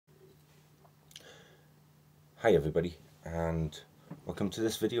Hi everybody, and welcome to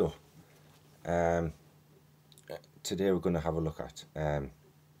this video. Um, Today we're going to have a look at,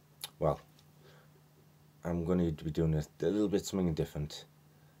 well, I'm going to be doing a little bit something different,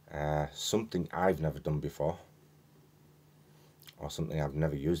 something I've never done before, or something I've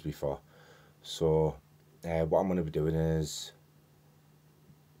never used before. So what I'm going to be doing is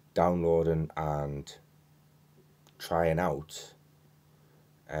downloading and trying out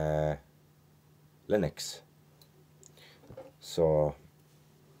Linux. So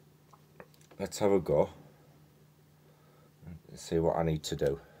let's have a go and see what I need to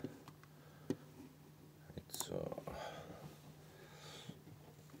do. So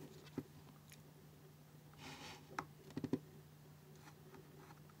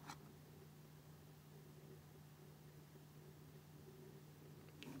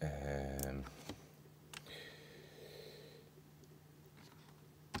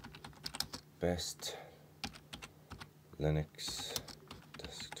best Linux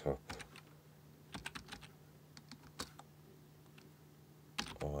desktop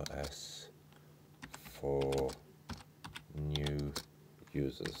OS for new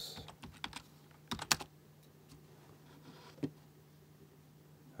users.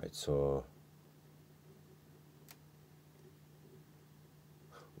 Right, so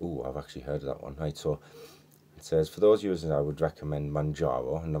I've actually heard of that one. Right, so it says for those users I would recommend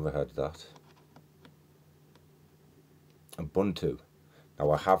Manjaro. I've never heard of that. Ubuntu.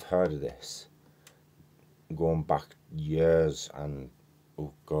 Now I have heard of this going back years, and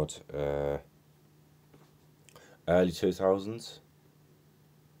oh god, early 2000s.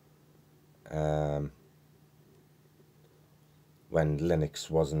 When Linux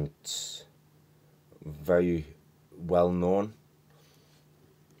wasn't very well known.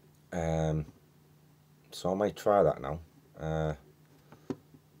 So I might try that now.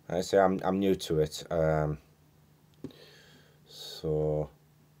 I say I'm new to it. So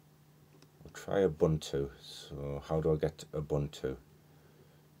I'll try Ubuntu. So how do I get Ubuntu?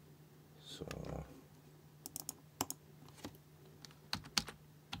 So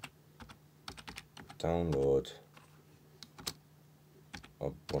download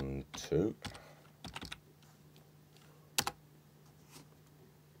Ubuntu.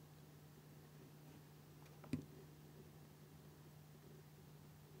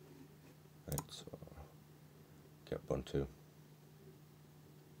 Right, so get Ubuntu.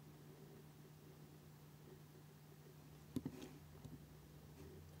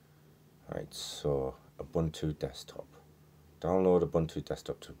 Right, so Ubuntu desktop. Download Ubuntu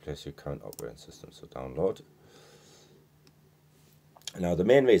desktop to replace your current operating system. So download. Now the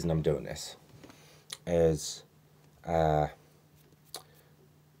main reason I'm doing this is I'm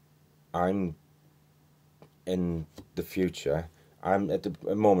in the future. I'm at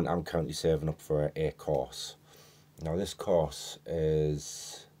the moment I'm currently saving up for a course. Now this course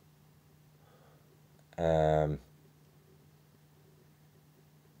is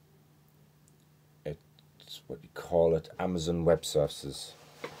it's what you call it, Amazon Web Services.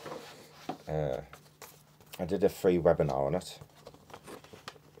 I did a free webinar on it,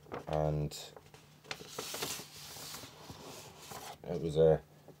 and it was a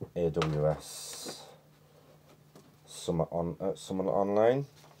AWS summit online,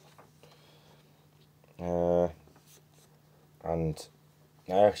 and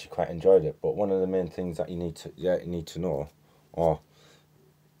I actually quite enjoyed it. But one of the main things that you need to know, or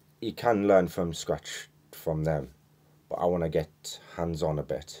you can learn from scratch from them, but I want to get hands-on a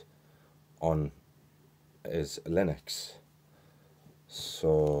bit on is Linux.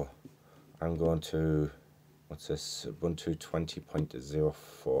 So I'm going to, what's this, Ubuntu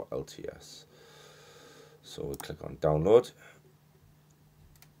 20.04 LTS. So we click on download.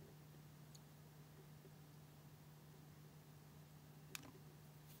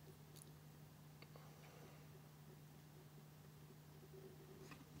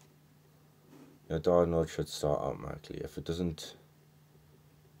 Your download should start automatically. If it doesn't,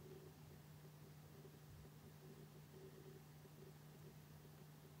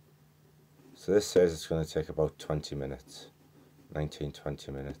 so this says it's going to take about 20 minutes,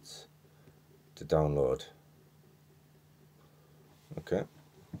 19-20 minutes to download. Okay.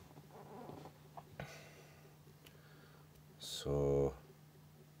 So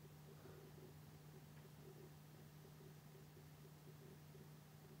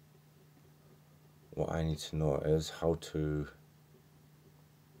what I need to know is how to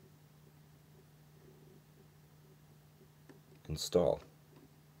install.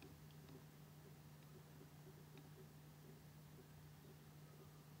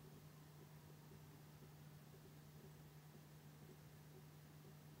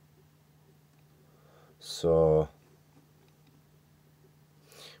 So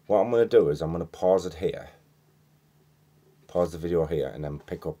what I'm going to do is I'm going to pause it here, pause the video here, and then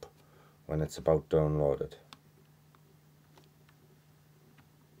pick up when it's about downloaded.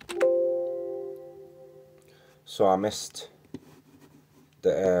 So I missed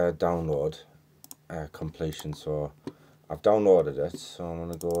the download completion, so I've downloaded it. So I'm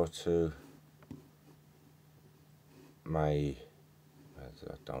going to go to my, where's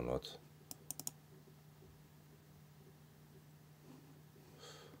that download?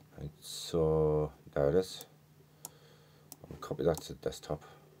 Right, so there it is. I'll copy that to the desktop.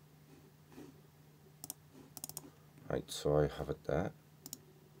 Right, so I have it there.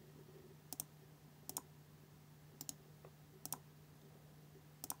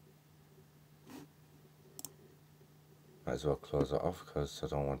 Might as well close it off because I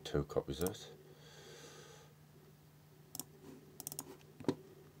don't want 2 copies of it.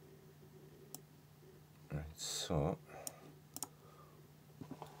 Right, so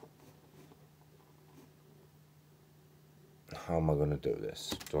how am I going to do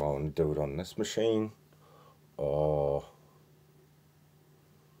this? Do I want to do it on this machine, or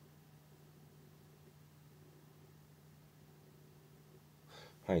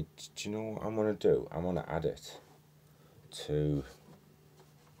right, do you know what I'm going to do? I'm going to add it to,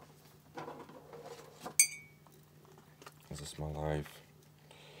 is this my live?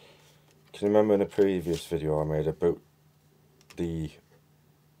 Can you remember in a previous video I made about the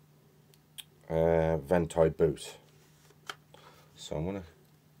Ventoy boot? So I'm going to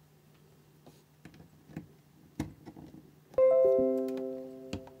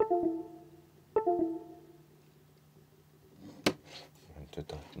did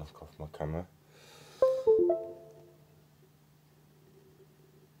that knock off my camera?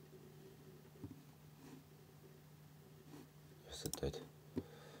 Yes, it did.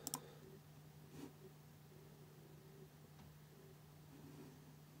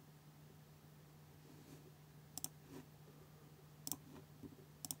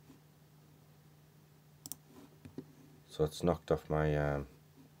 So it's knocked off my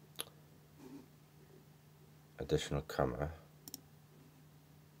additional camera.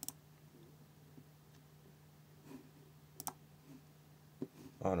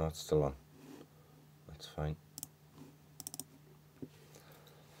 Oh no, it's still on. That's fine.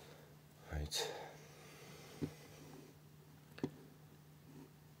 Right.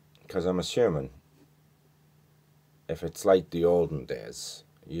 Because I'm assuming if it's like the olden days,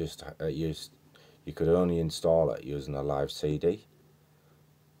 you could only install it using a live CD.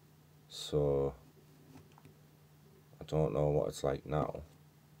 So I don't know what it's like now.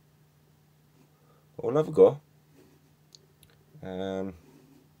 But we'll have a go.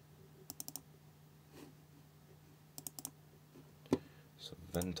 So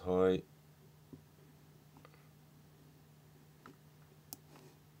Ventoy.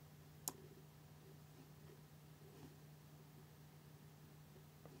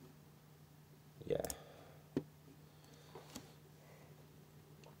 Yeah.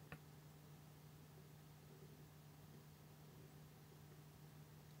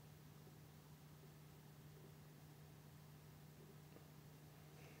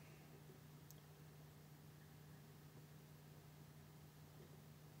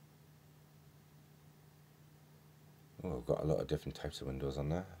 Oh, I've got a lot of different types of Windows on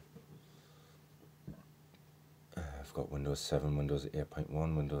there. I've got Windows 7, Windows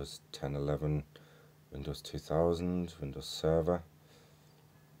 8.1, Windows 10, 11, Windows 2000, Windows Server.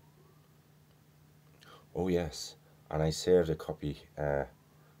 Oh yes, and I saved a copy of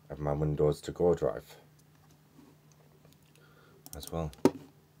my Windows to Go drive as well.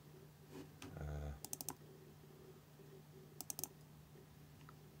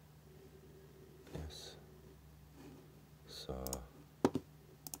 Yes. So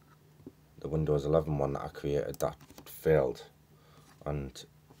the Windows 11 one that I created, that failed, and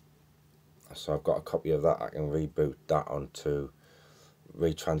so I've got a copy of that. I can reboot that onto,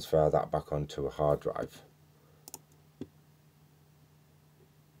 retransfer that back onto a hard drive.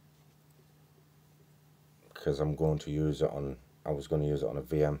 Because I'm going to use it on, I was going to use it on a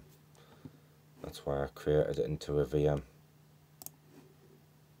VM. That's why I created it into a VM.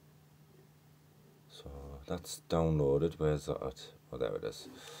 So that's downloaded. Where's that at? Oh, there it is.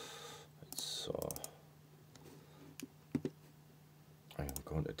 So I'm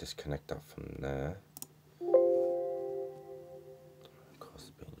going to disconnect that from there. Of course,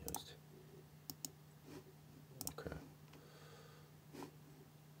 it's being used. Okay.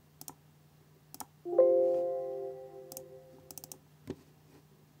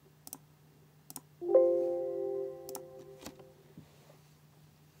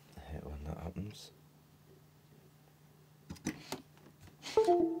 I hate when that happens.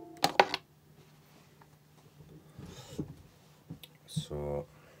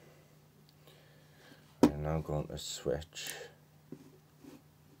 going to switch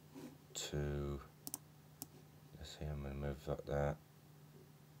to, let's see, I'm going to move that there.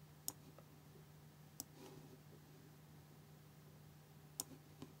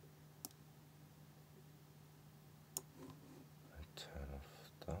 And turn off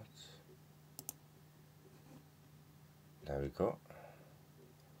that. There we go.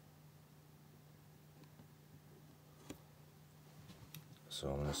 So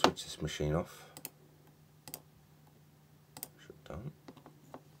I'm going to switch this machine off. Shut down.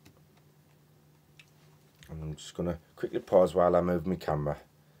 And I'm just going to quickly pause while I move my camera.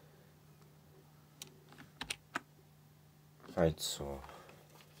 Right, so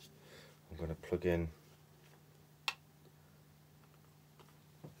I'm going to plug in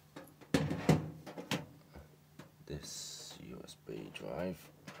this USB drive,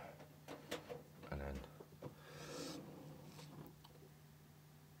 and then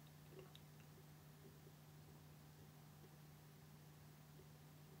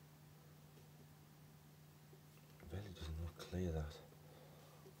it really doesn't look clear, that.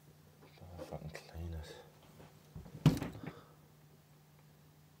 I don't know if I can clean it.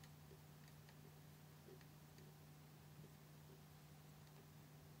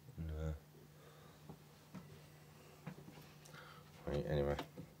 No. Right, anyway.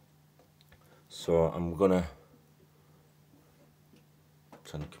 So I'm gonna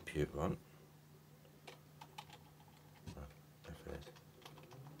turn the computer on.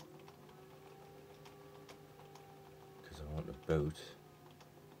 Because I want to boot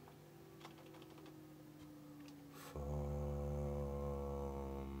from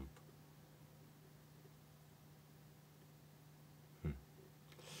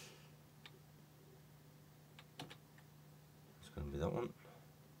it's going to be that one.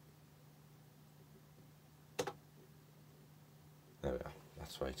 There we are,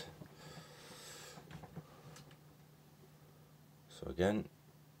 that's right. So again,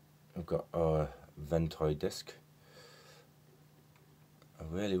 I've got our Ventoy disc. I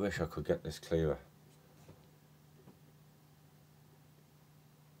really wish I could get this clearer.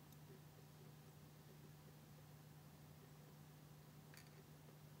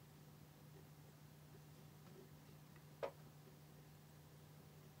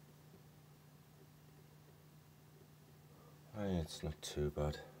 It's not too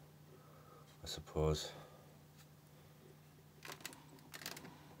bad, I suppose.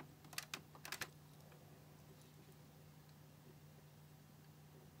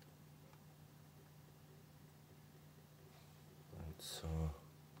 Right, so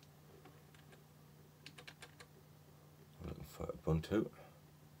I'm looking for Ubuntu.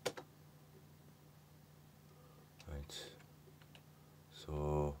 Right,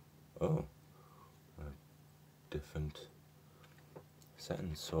 so different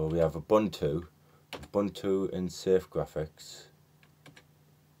settings. So we have Ubuntu in Safe Graphics,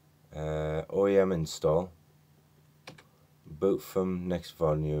 OEM install, boot from next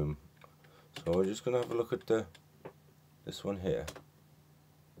volume. So we're just going to have a look at this one here.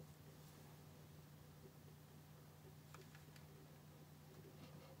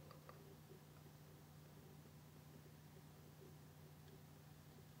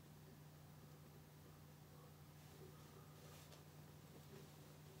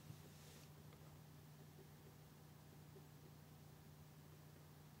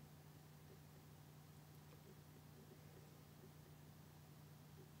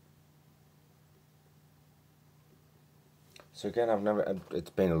 So again, it's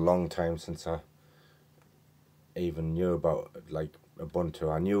been a long time since I even knew about like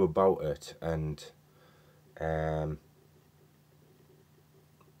Ubuntu. I knew about it, and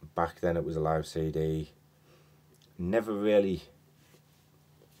back then it was a live CD. Never really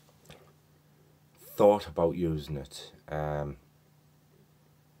thought about using it.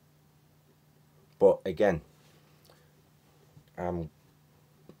 But again,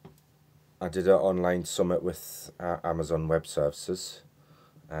 I did an online summit with Amazon Web Services,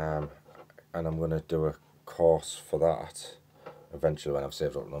 and I'm going to do a course for that eventually when I've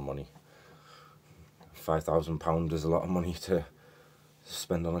saved up my money. £5,000 is a lot of money to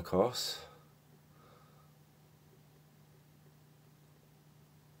spend on a course.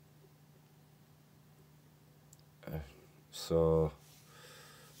 So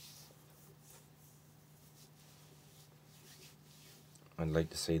I'd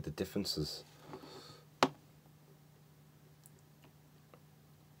like to see the differences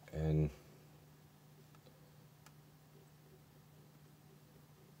in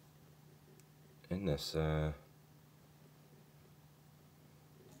this. Oh,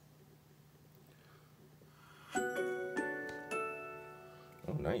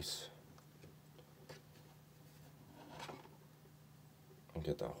 nice. and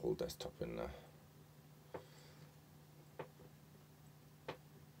get that whole desktop in there.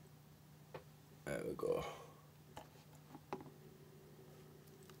 There we go.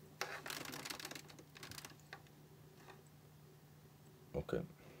 Okay.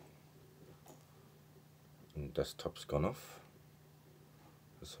 And desktop's gone off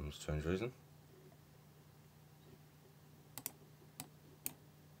for some strange reason.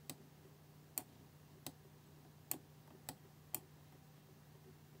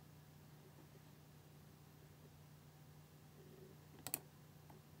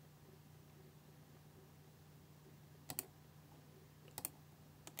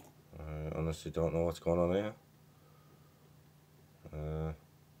 I honestly don't know what's going on here.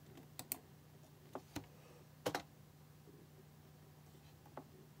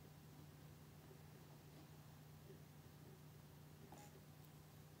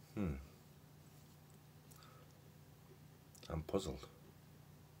 I'm puzzled.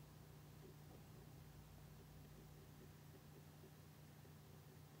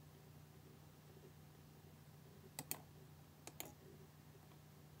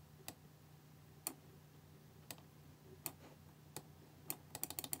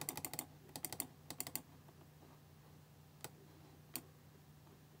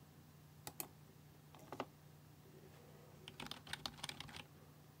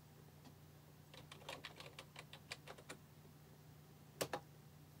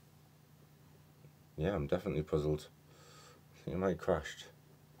 Yeah, I'm definitely puzzled. I think it might have crashed.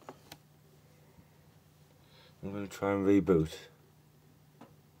 I'm going to try and reboot.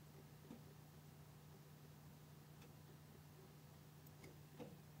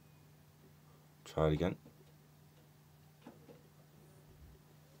 Try it again.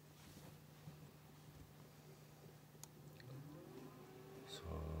 So,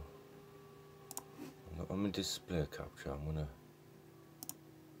 on my display capture, I'm going to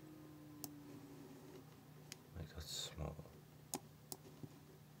make that small.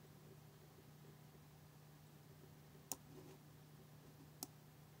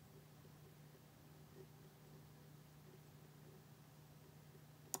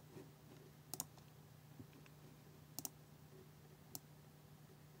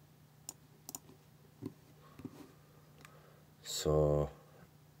 So,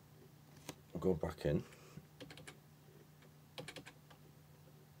 I'll go back in.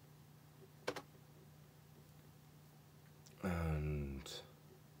 And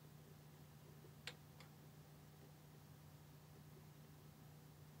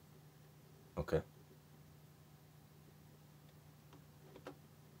okay.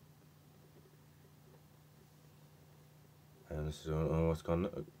 And this is, I don't know what's going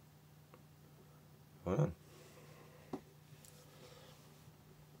on. Hold on.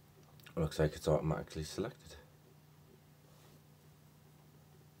 Looks like it's automatically selected.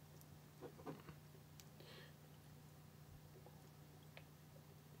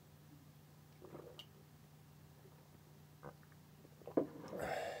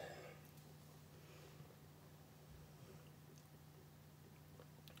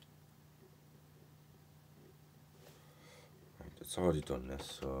 Right, it's already done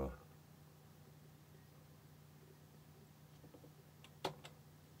this, so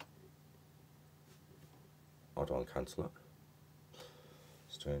I don't cancel it.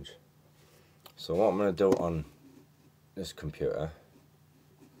 Strange. So what I'm going to do on this computer,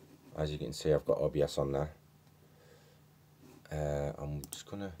 as you can see, I've got OBS on there. I'm just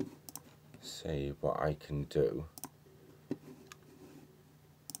going to see what I can do.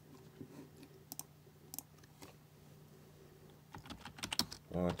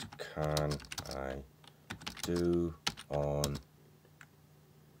 What can I do on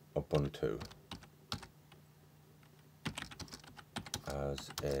Ubuntu as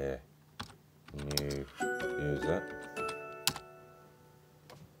a new user?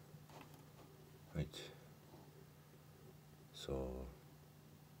 Right. So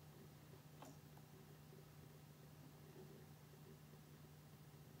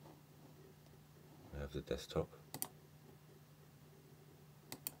we have the desktop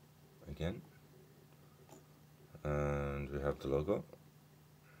again, and we have the logo.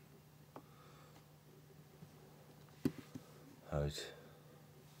 Right.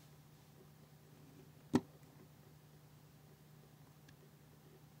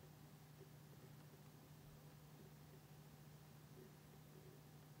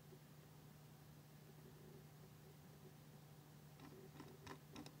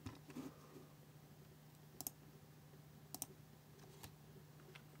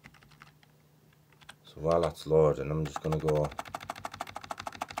 So while that's loading, I'm just going to go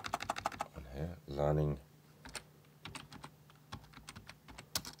on here, learning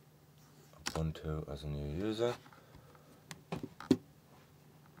Ubuntu as a new user.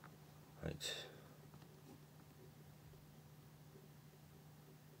 Right.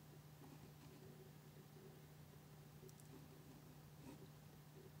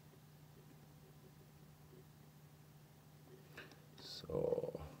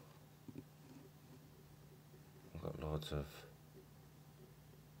 So I've got loads of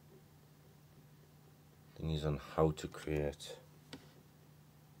thingies on how to create.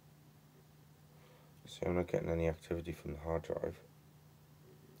 See, I'm not getting any activity from the hard drive.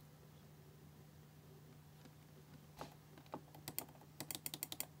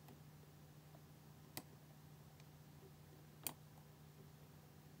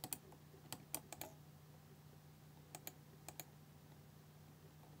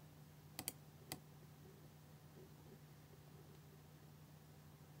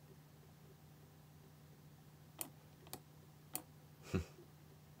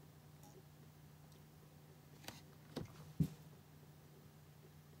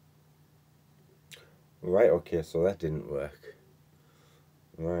 Right, okay, so that didn't work.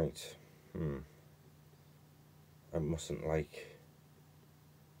 Right, I mustn't like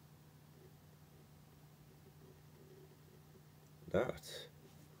that.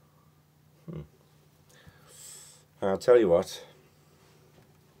 I'll tell you what,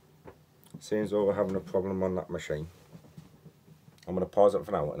 seems though we're having a problem on that machine. I'm going to pause it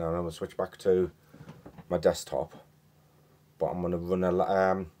for now and I'm going to switch back to my desktop, but I'm going to run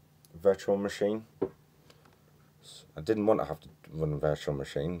a virtual machine. I didn't want to have to run a virtual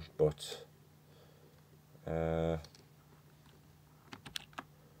machine, but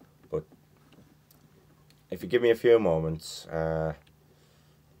if you give me a few moments, and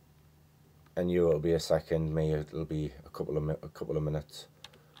you it'll be a second, me it'll be a couple of minutes,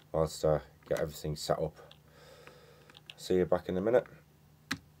 whilst I get everything set up. See you back in a minute.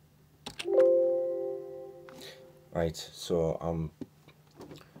 Right, so I'm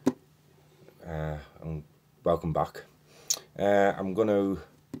welcome back. I'm going to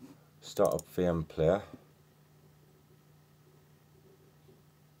start up VM Player,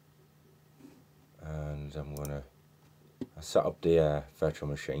 and I'm going to set up the virtual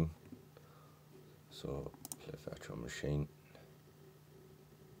machine. So play virtual machine.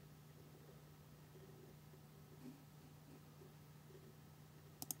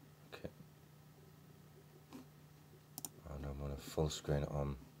 Okay, and I'm going to full screen it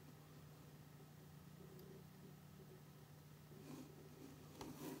on.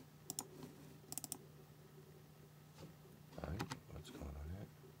 What's going on here?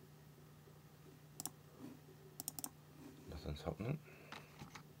 Nothing's happening.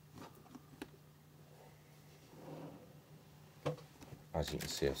 As you can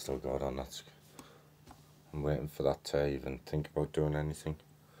see, I've still got on. I'm waiting for that to even think about doing anything.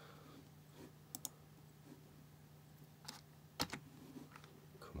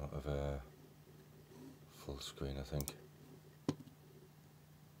 Come out of full screen, I think.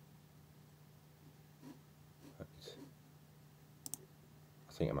 Right.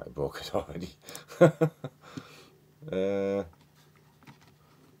 I think I might have broke it already.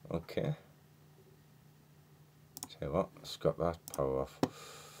 Okay. Tell you what, scrap that, power off.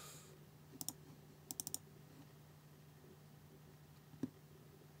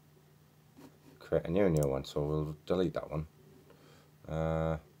 Create a new one, so we'll delete that one.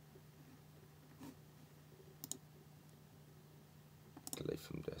 Delete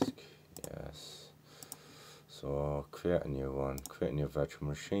from disk, yes. So create a new one, create a new virtual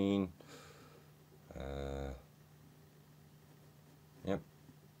machine. Yep.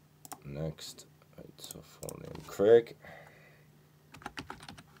 Next, right, so full name Craig.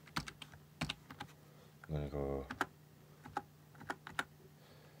 I'm gonna go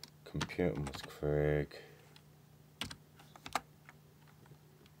computing with Craig.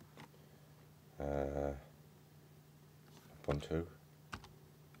 Ubuntu.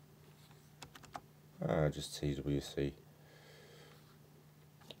 Just TWC.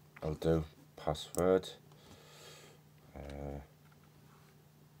 I'll do password.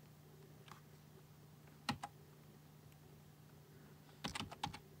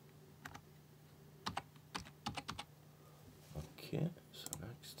 Okay, so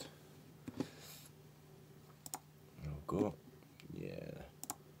next. There we go. Yeah.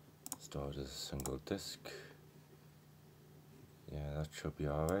 Stored as a single disk. Yeah, that should be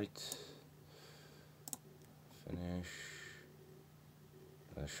alright. Finish.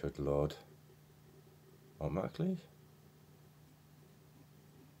 That should load automatically.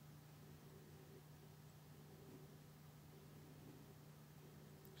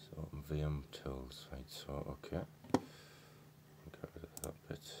 So VM tools, right, so okay. Get rid of that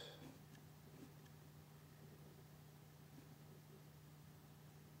bit.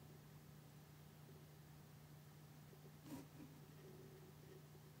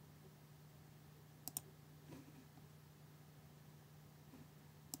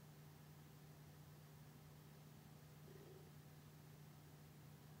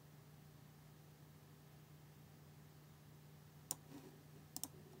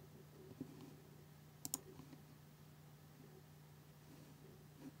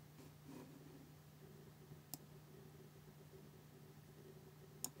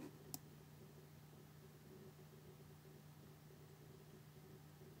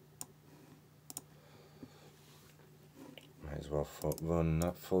 well run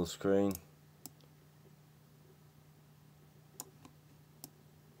that full screen.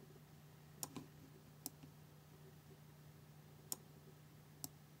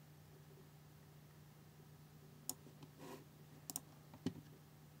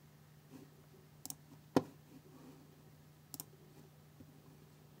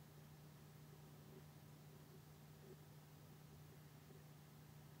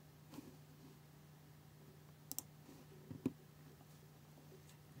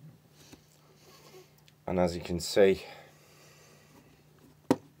 And as you can see,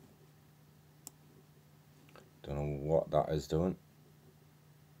 don't know what that is doing.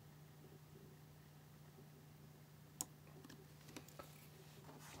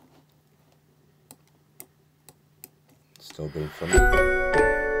 Still being funny.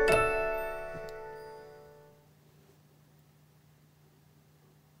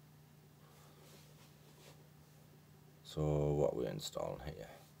 So what are we installing here?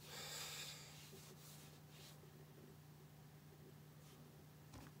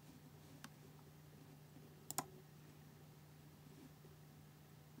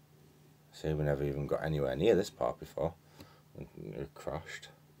 See, we never even got anywhere near this part before. It crashed.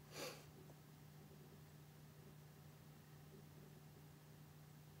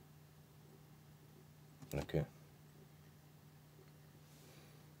 Okay.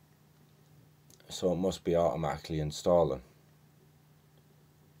 So it must be automatically installing.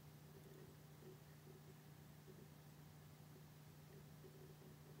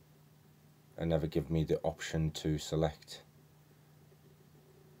 And never give me the option to select.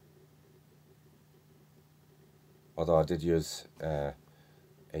 Although I did use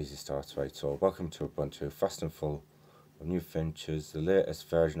easy start. Right, so welcome to Ubuntu, fast and full of new features. The latest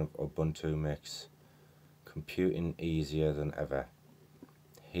version of Ubuntu makes computing easier than ever.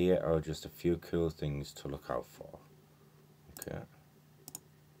 Here are just a few cool things to look out for. Okay.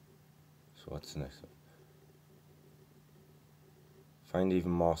 So what's next? Find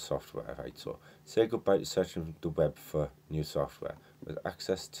even more software. Right, so say goodbye to searching the web for new software. With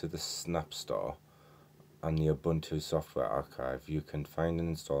access to the Snap Store and the Ubuntu Software Archive, you can find and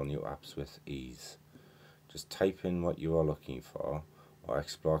install new apps with ease. Just type in what you are looking for, or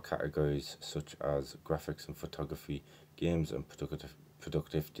explore categories such as graphics and photography, games and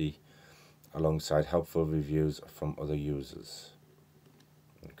productivity, alongside helpful reviews from other users.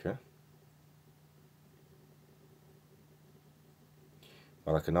 Okay.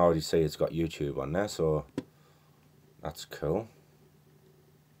 Well, I can already see it's got YouTube on there, so that's cool.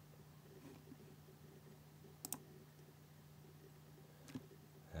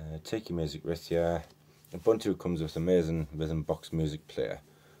 Take your music with you. Ubuntu comes with amazing rhythm box music player.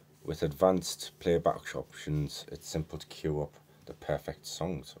 With advanced playback options, it's simple to queue up the perfect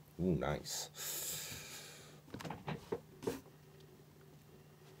songs. Ooh, nice.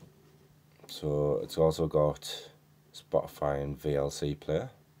 So it's also got Spotify and VLC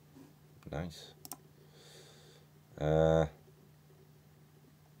player. Nice.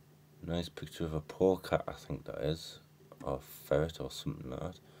 Nice picture of a polecat, I think that is, or ferret or something like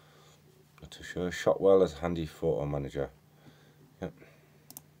that. Not too sure. Shot well as handy photo manager. Yep.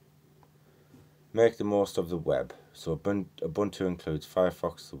 Make the most of the web. So Ubuntu includes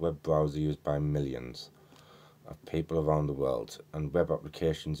Firefox, the web browser used by millions of people around the world, and web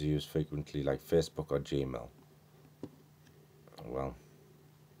applications used frequently like Facebook or Gmail. Well,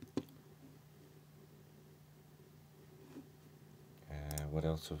 what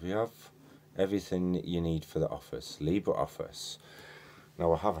else have we have? Everything you need for the office. LibreOffice.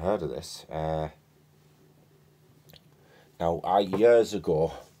 Now I have heard of this. Now years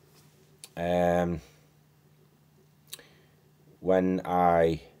ago, when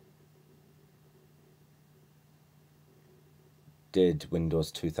I did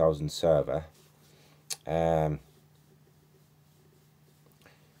Windows 2000 Server,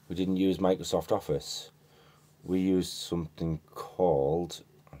 we didn't use Microsoft Office. We used something called,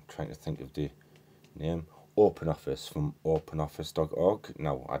 I'm trying to think of the name, OpenOffice from openoffice.org.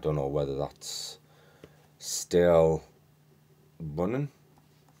 Now, I don't know whether that's still running,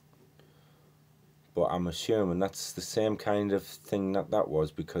 but I'm assuming that's the same kind of thing that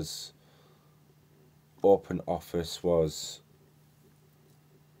was, because OpenOffice was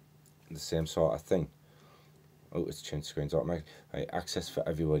the same sort of thing. Oh, it's changed screens automatically. Right, access for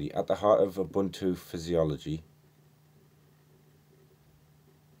everybody. At the heart of Ubuntu physiology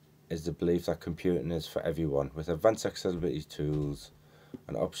is the belief that computing is for everyone, with advanced accessibility tools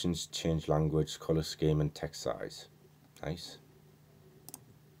and options to change language, color scheme and text size. Nice.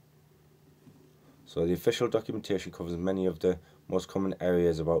 So the official documentation covers many of the most common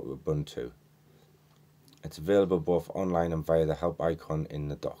areas about Ubuntu. It's available both online and via the help icon in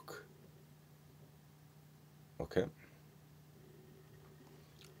the dock. Okay.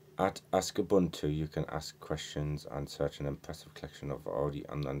 At Ask Ubuntu, you can ask questions and search an impressive collection of already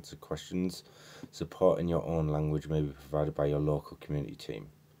unanswered questions. Support in your own language may be provided by your local community team.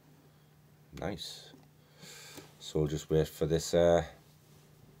 Nice. So we'll just wait for this to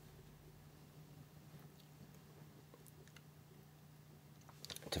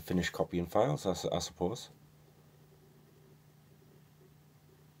finish copying files, I suppose.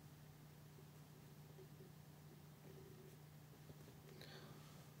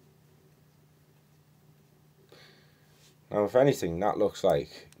 Now, if anything, that looks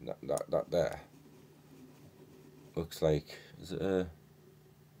like that there looks like, is it a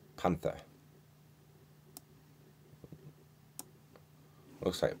panther?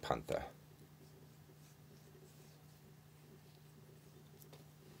 Looks like a panther.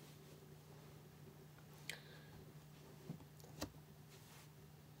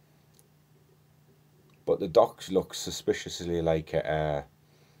 But the dock looks suspiciously like a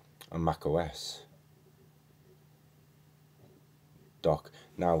Mac OS dock.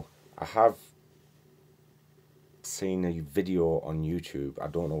 Now, I have seen a video on YouTube. I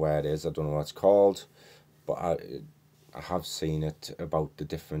don't know where it is. I don't know what it's called, but I have seen it about the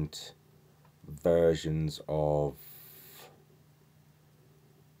different versions of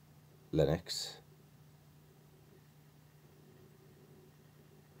Linux,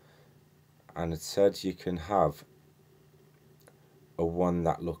 and it said you can have a one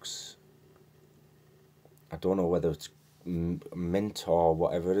that looks, I don't know whether it's mint or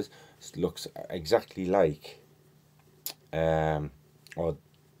whatever it is, it looks exactly like or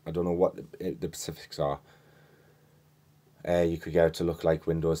I don't know what the specifics are. You could get it to look like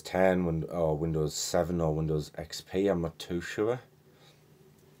Windows 10 or Windows 7 or Windows XP. I'm not too sure.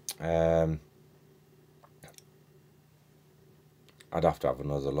 I'd have to have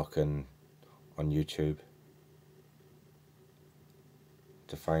another look on YouTube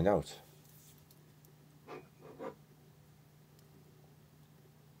to find out.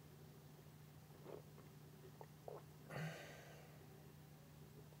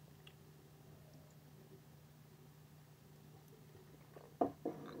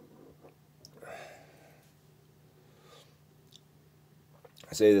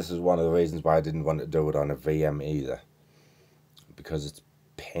 I say this is one of the reasons why I didn't want to do it on a VM either, because it's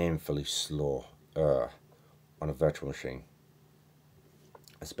painfully slow on a virtual machine,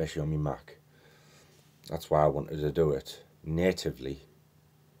 especially on my Mac. That's why I wanted to do it natively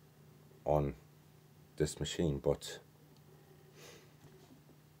on this machine, but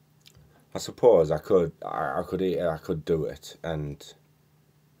I suppose I could do it and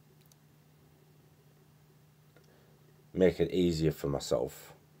make it easier for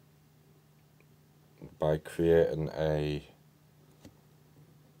myself by creating a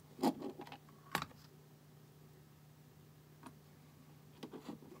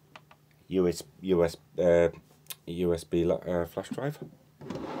USB flash drive.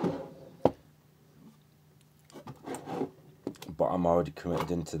 But I'm already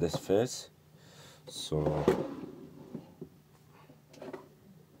committed into this phase, so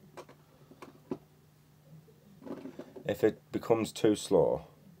if it becomes too slow,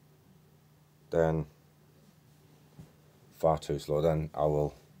 then far too slow, then I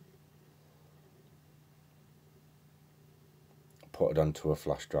will put it onto a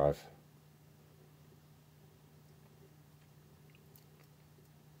flash drive.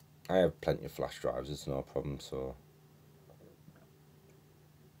 I have plenty of flash drives, it's no problem. So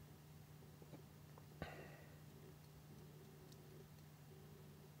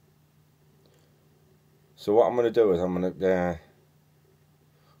what I'm going to do is I'm going to,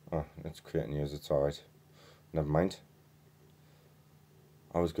 oh, it's creating news, it's alright, never mind.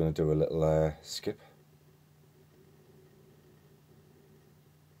 I was going to do a little skip.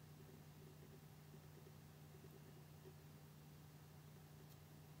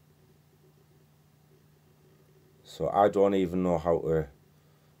 So I don't even know how to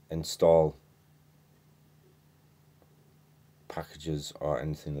install packages or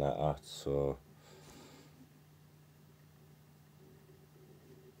anything like that, so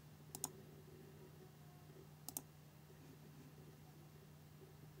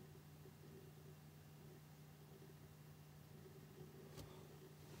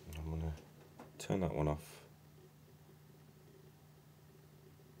I'm going to turn that one off.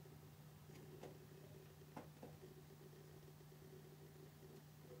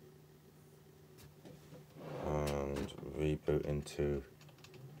 And reboot into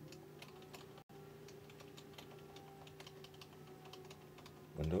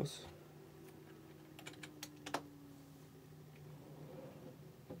Windows.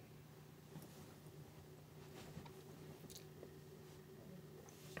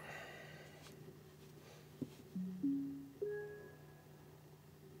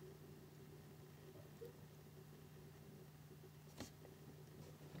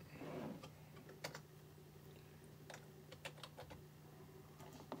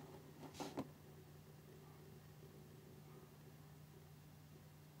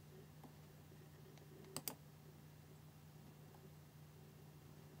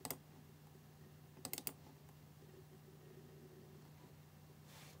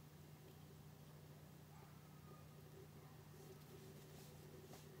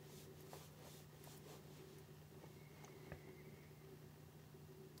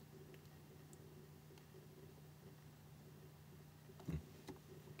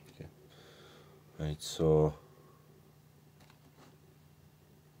 Right, so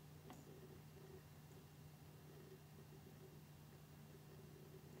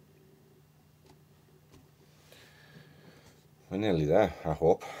we're nearly there, I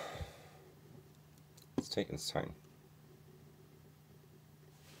hope. It's taking its time.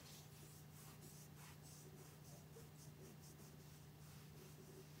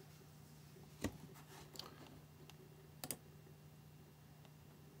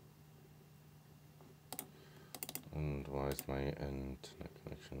 And why is my internet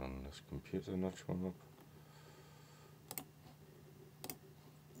connection on this computer not showing up?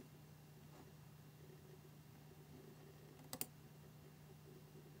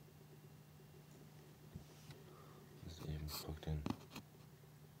 Is it even plugged in?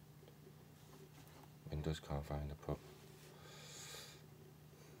 Windows can't find a pub.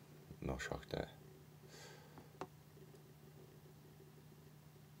 No shock there.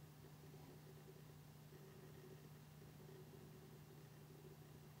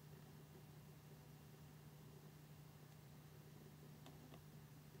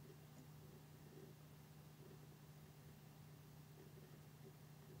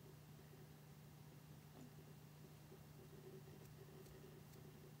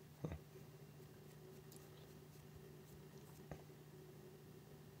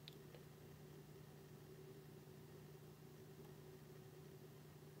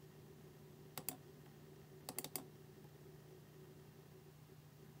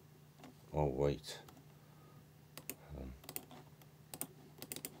 Oh wait.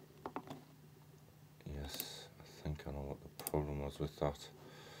 Yes, I think I know what the problem was with that.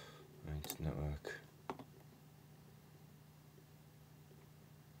 Right, network.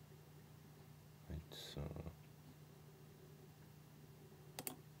 Right, so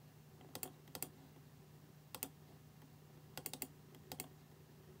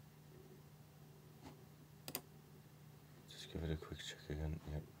just give it a quick check again.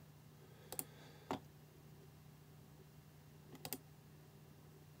 Yep.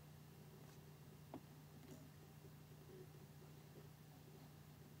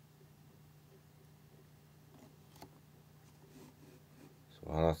 So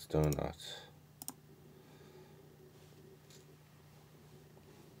while that's doing that,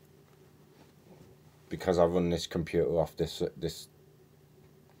 because I run this computer off this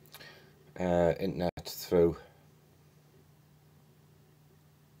internet through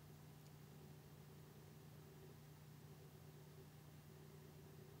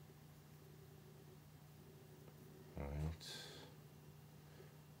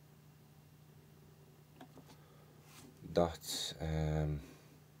that so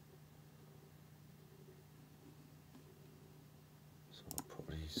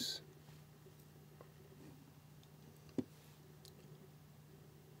properties.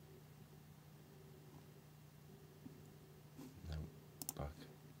 No, back.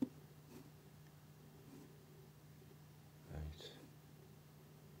 Right.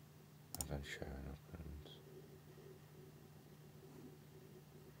 Event sharing opens.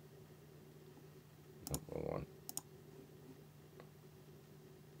 Number one.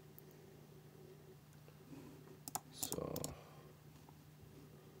 So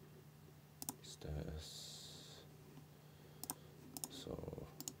status. So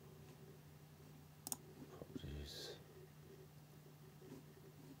properties.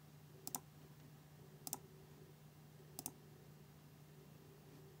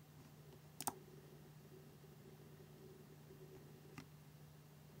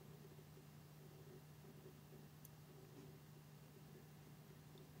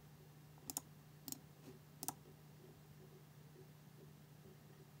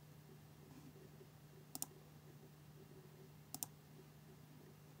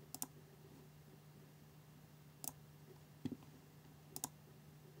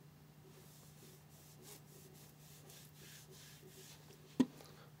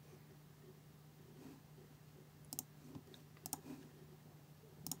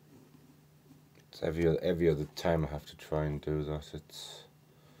 It's every other time I have to try and do that. It's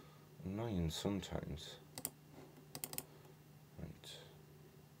annoying sometimes. Right.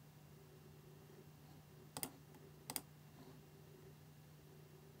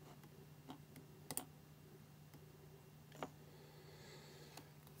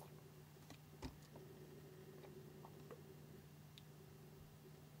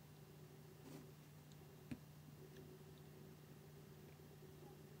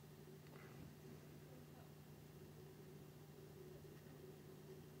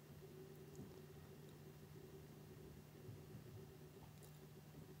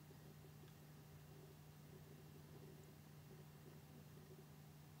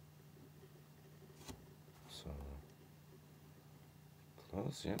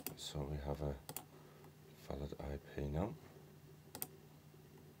 tutorials, yeah, so we have a valid IP now.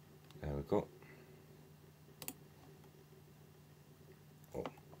 There we go. Oh,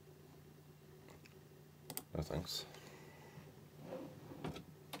 no thanks.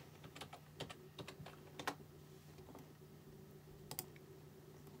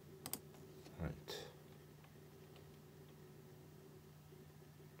 Right.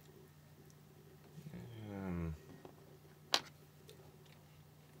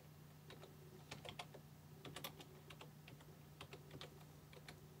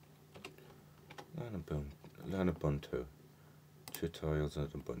 Learn Ubuntu. Tutorials on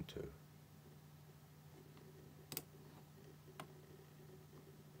Ubuntu.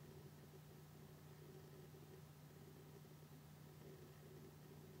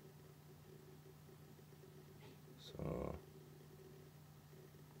 So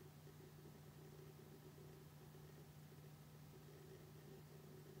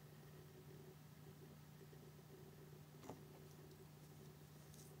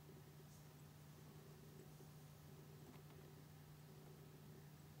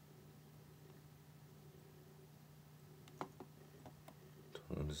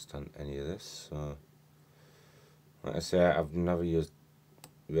don't understand any of this. So like I say, I've never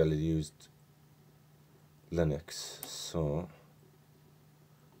really used Linux, so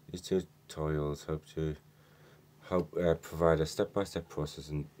these tutorials help provide a step-by-step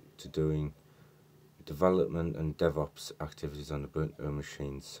process to doing development and DevOps activities on Ubuntu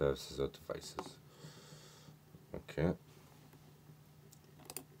machines, services, or devices. Okay.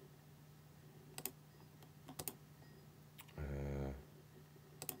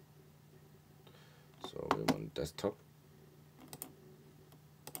 So we want desktop.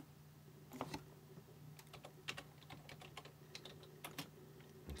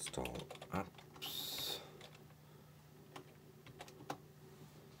 Install apps.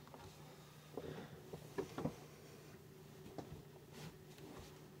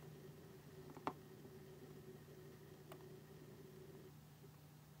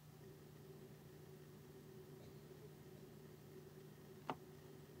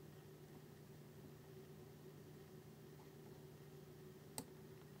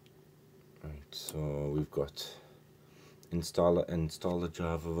 Right, so we've got install the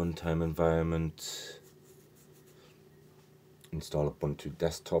Java runtime environment, install Ubuntu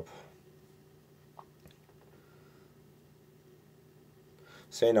desktop.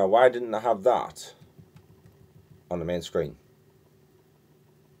 Say now, why didn't I have that on the main screen?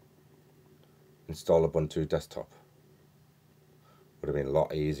 Install Ubuntu desktop. Would have been a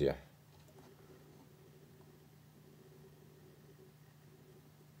lot easier.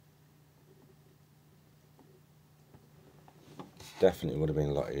 Definitely would have been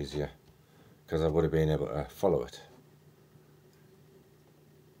a lot easier, because I would have been able to follow it.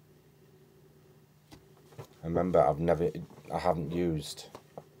 Remember, I haven't used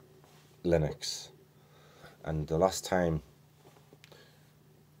Linux, and the last time,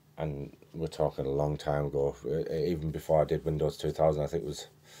 and we're talking a long time ago, even before I did Windows 2000, I think it was,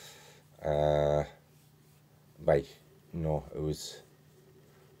 it was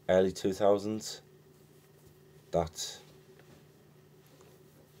early 2000s that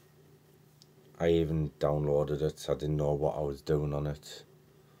I even downloaded it. I didn't know what I was doing on it,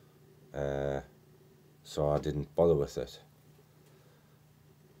 so I didn't bother with it.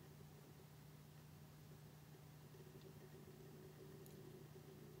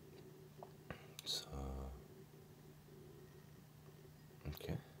 So,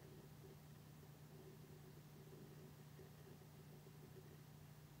 okay.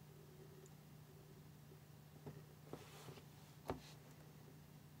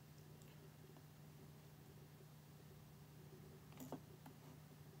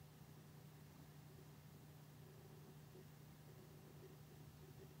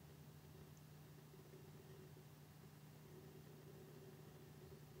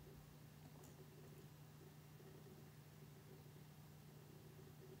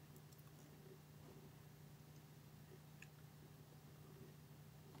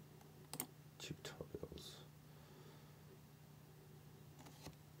 Tutorials.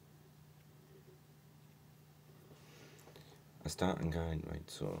 A starting guide, right?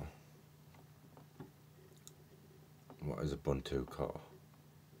 So, what is Ubuntu core?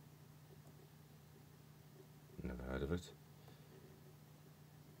 Never heard of it.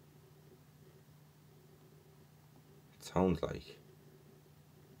 It sounds like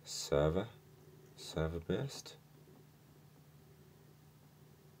server based.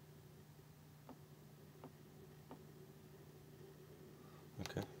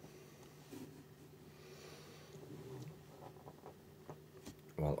 Okay.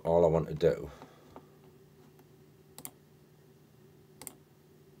 all I want to do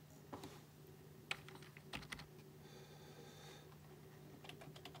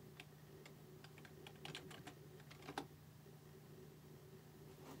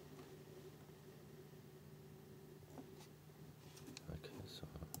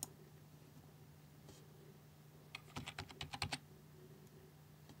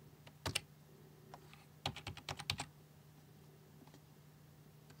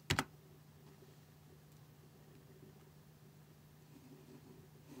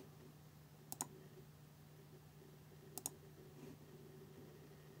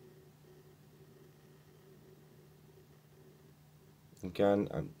again,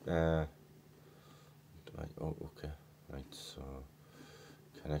 right, oh, okay, right, so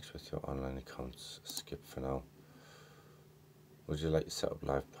connect with your online accounts, skip for now. Would you like to set up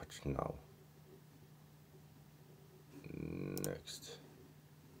live patch now? Next.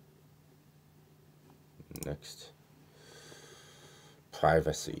 Next.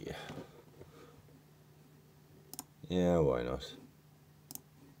 Privacy. Yeah, why not?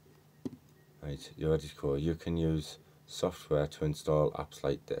 Right, you're ready to go. You can use software to install apps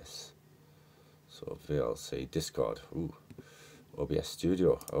like this. So VLC, Discord, ooh, OBS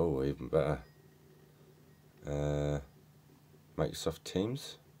Studio, oh, even better. Microsoft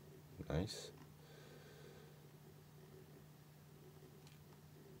Teams, nice.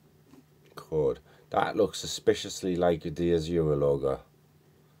 Code, that looks suspiciously like the Azure logo.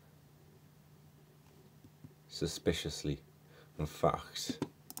 Suspiciously, in fact.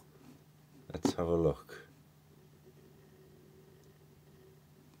 Let's have a look.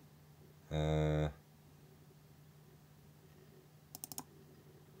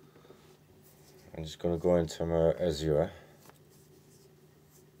 I'm just going to go into my Azure.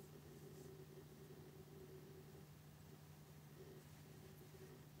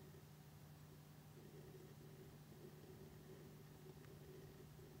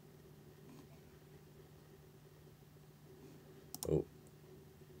 Oh,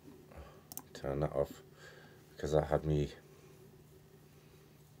 turn that off because I had me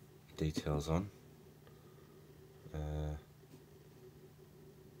details on.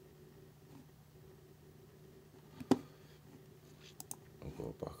 I'll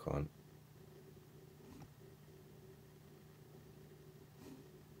go back on.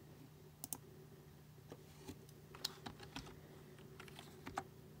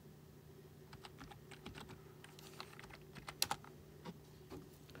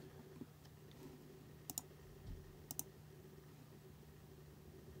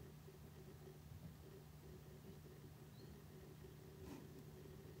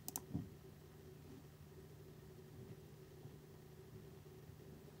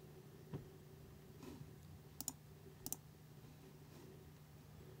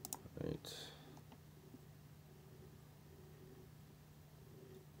 Right.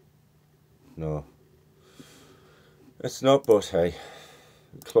 No, it's not, but hey,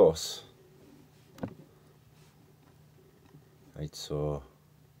 close. Right, so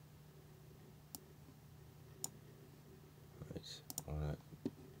right, all right,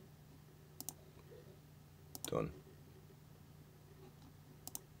 done.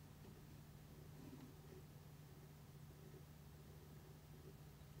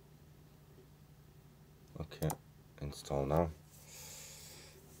 Okay, install now.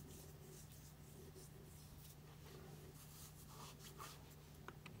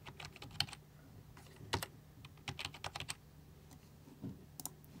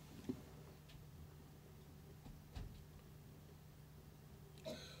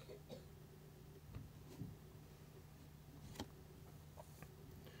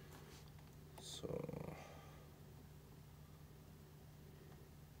 So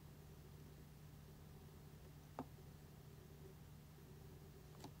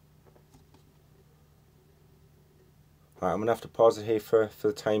right, I'm gonna have to pause it here for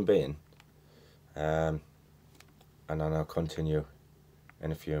the time being, and then I'll continue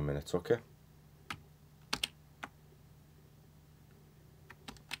in a few minutes. Okay.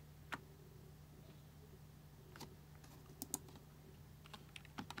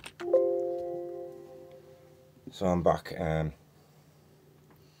 So I'm back.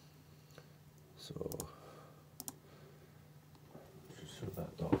 So just shut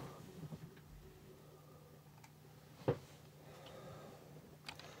that door.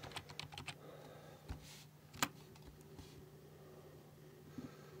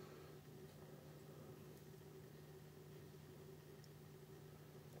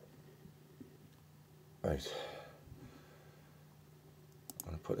 Right. I'm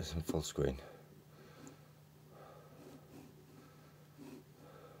gonna put this in full screen.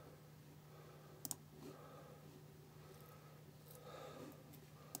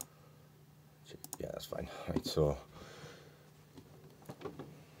 Yeah, that's fine. Right, so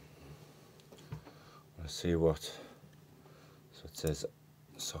let's see what. So it says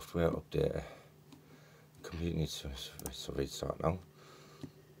software update. Computer needs to restart now.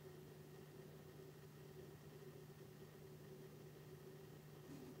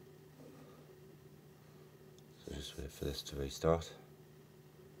 So just wait for this to restart.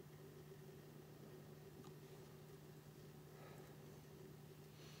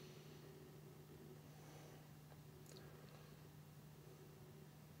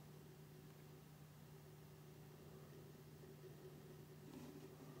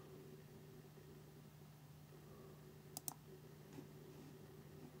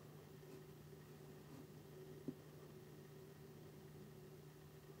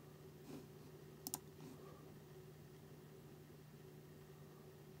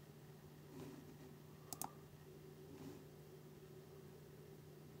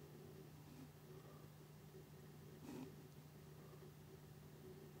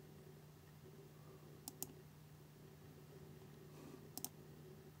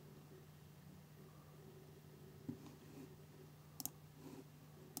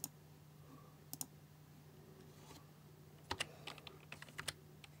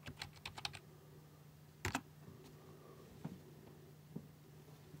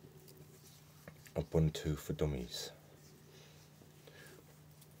 Ubuntu for Dummies.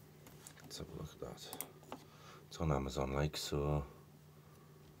 Let's have a look at that. It's on Amazon, like so.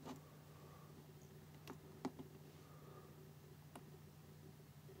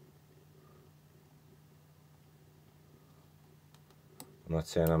 I'm not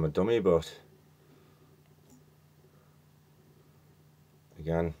saying I'm a dummy, but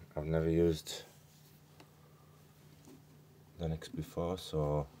again, I've never used Linux before,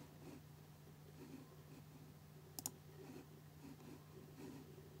 so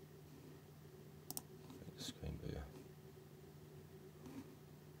make the screen bigger.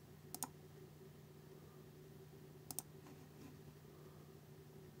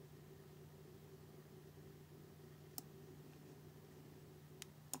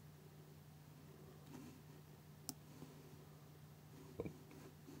 I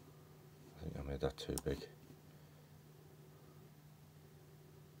think I made that too big.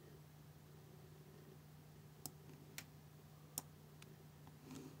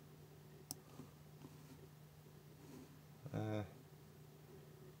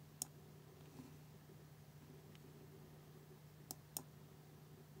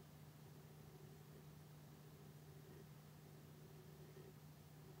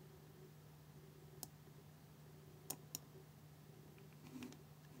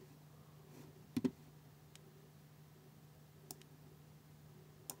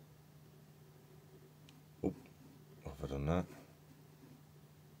 I've done that.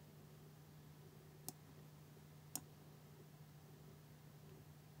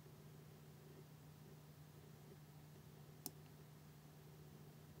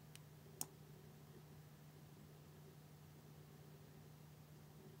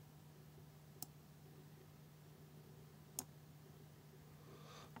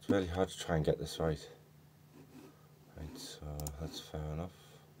 It's really hard to try and get this right. Right, so that's fair enough.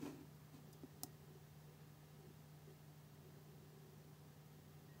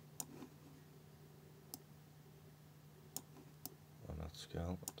 On that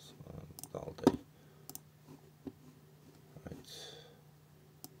scale, so that'll do.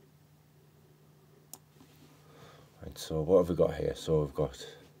 Right, so what have we got here? So we've got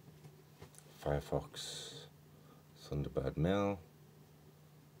Firefox, Thunderbird Mail,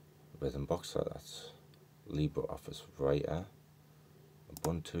 Rhythm Boxer, that's LibreOffice Writer,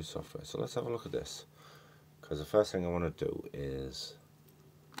 Ubuntu software. So let's have a look at this, because the first thing I want to do is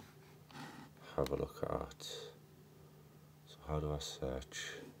have a look at, so how do I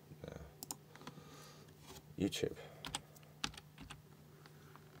search YouTube.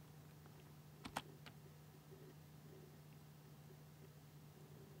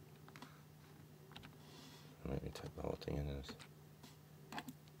 Let me type the whole thing in this.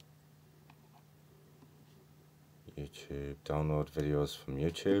 YouTube, download videos from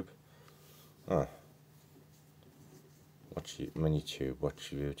YouTube. Watch MiniTube,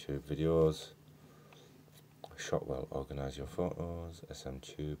 watch YouTube videos. Shotwell, organize your photos.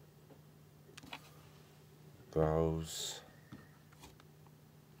 SMTube. Browse.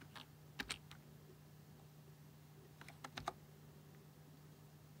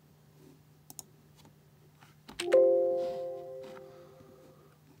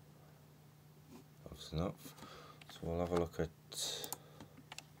 That's enough. So we'll have a look at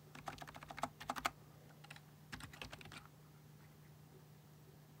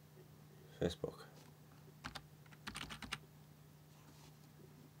Facebook.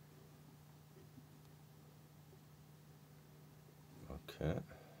 Okay.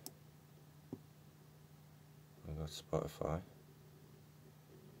 I got Spotify.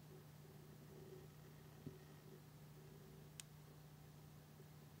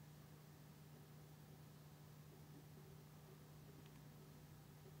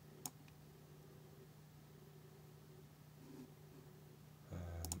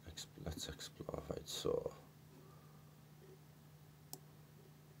 Let's explore. Right, so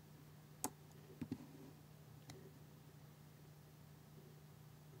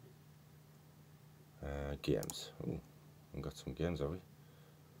games. Ooh, we've got some games, have we?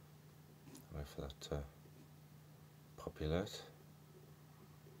 Wait for that to populate.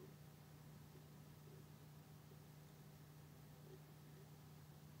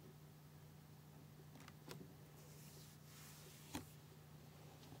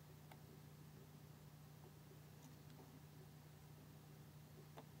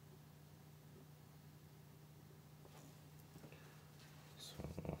 So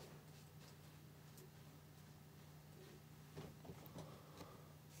I've got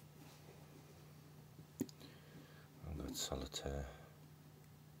Solitaire.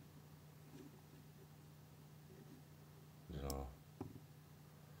 You know,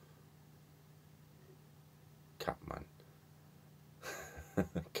 Catman.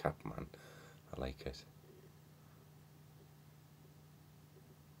 Catman. I like it.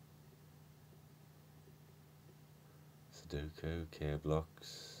 Sudoku,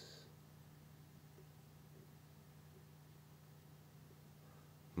 K-Blocks.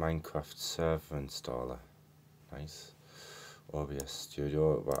 Minecraft server installer. Nice. OBS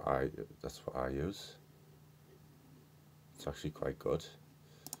Studio, that's what I use. It's actually quite good.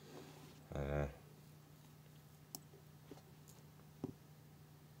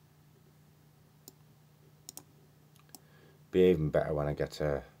 Be even better when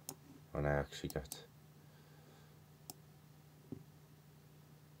I actually get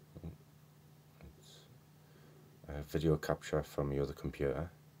video capture from your other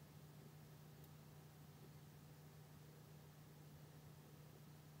computer.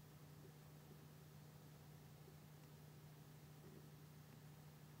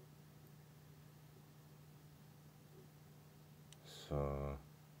 So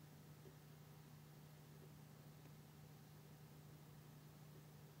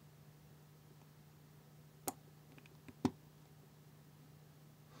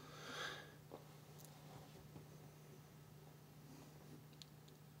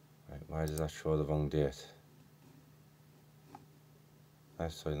right, why does that show the wrong date?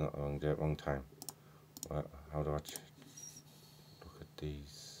 Sorry, not the wrong date, wrong time. How do I look at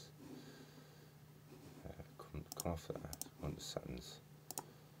these? Come off that. Go into settings.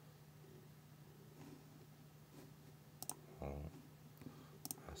 Oh,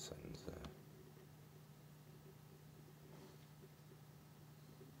 settings there.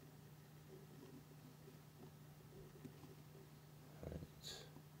 Right.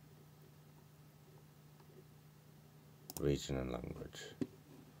 Region and language.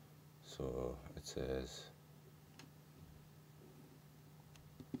 So it says,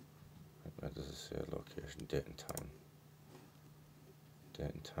 where does it say location, date and time?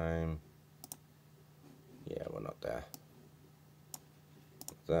 Date and time. Yeah, we're not there.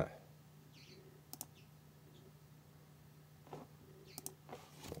 What's that?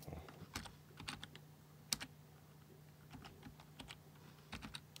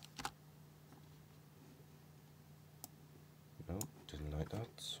 No, didn't like that,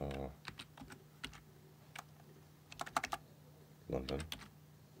 so London,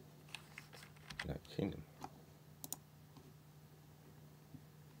 United Kingdom.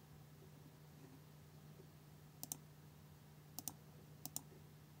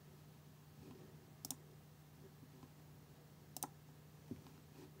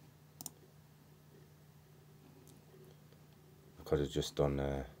 I could have just done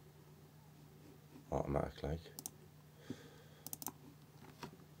automatic like.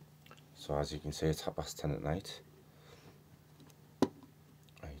 So as you can see, it's 10:30 at night.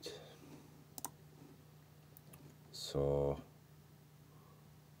 Right. So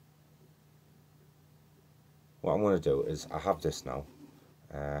what I'm going to do is I have this now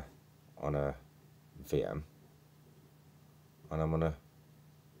on a VM, and I'm going to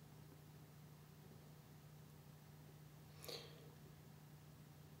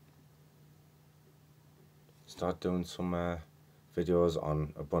start doing some videos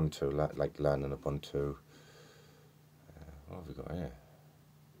on Ubuntu, like learning Ubuntu. What have we got here?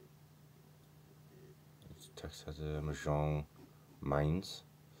 Text editor, Mahjong, Mines.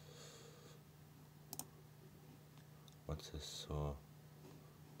 what's this? So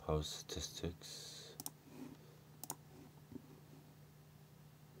power statistics,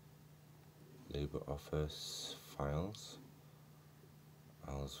 LibreOffice files,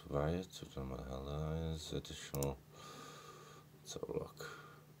 Alice Riot, I don't know what the hell that is, additional, let's have a look,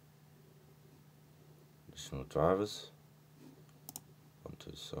 additional drivers,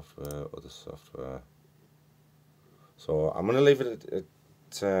 Ubuntu software, other software. So I'm going to leave it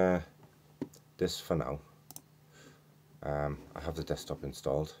at this for now. I have the desktop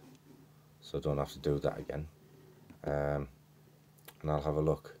installed, so I don't have to do that again. And I'll have a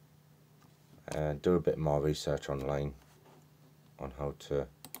look, do a bit more research online on how to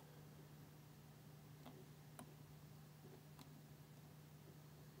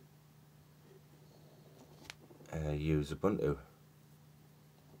use Ubuntu.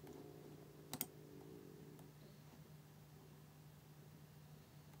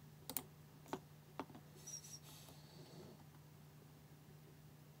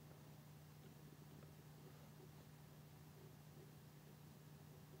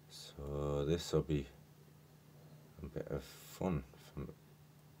 So this will be a bit of fun,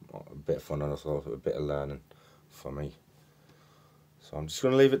 and also a bit of learning for me. So I'm just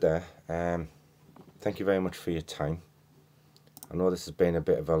going to leave it there. Thank you very much for your time. I know this has been a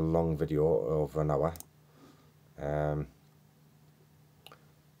bit of a long video, over an hour.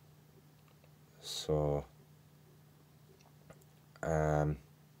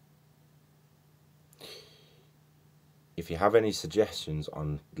 If you have any suggestions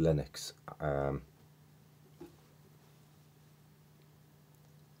on Linux,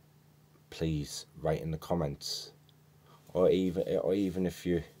 please write in the comments, or even if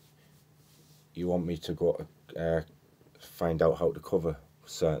you want me to go find out how to cover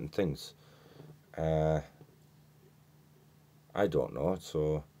certain things. I don't know,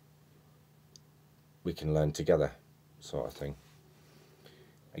 so we can learn together, sort of thing.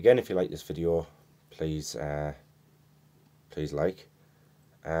 Again, if you like this video, please like.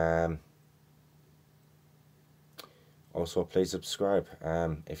 Also, please subscribe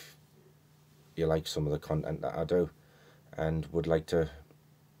if you like some of the content that I do and would like to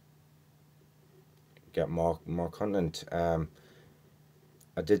get more content. I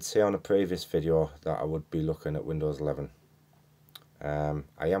did say on a previous video that I would be looking at Windows 11. I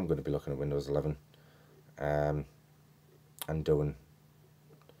am going to be looking at Windows 11 and doing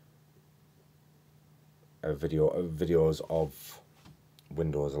videos of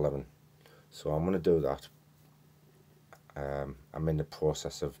Windows 11. So I'm going to do that. I'm in the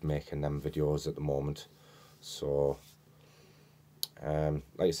process of making them videos at the moment. So like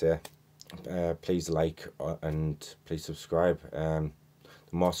I say, please like and please subscribe. The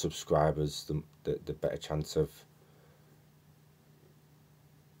more subscribers, the better chance of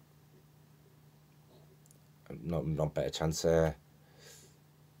not better chance.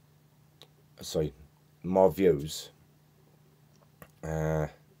 Sorry, more views. The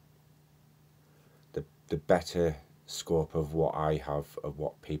better scope of what I have, of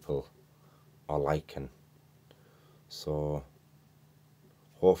what people are liking. So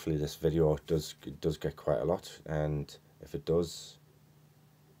hopefully this video does get quite a lot, and if it does,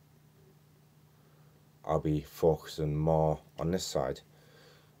 I'll be focusing more on this side.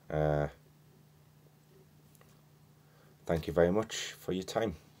 Thank you very much for your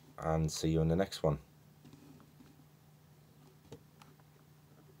time, and see you in the next one.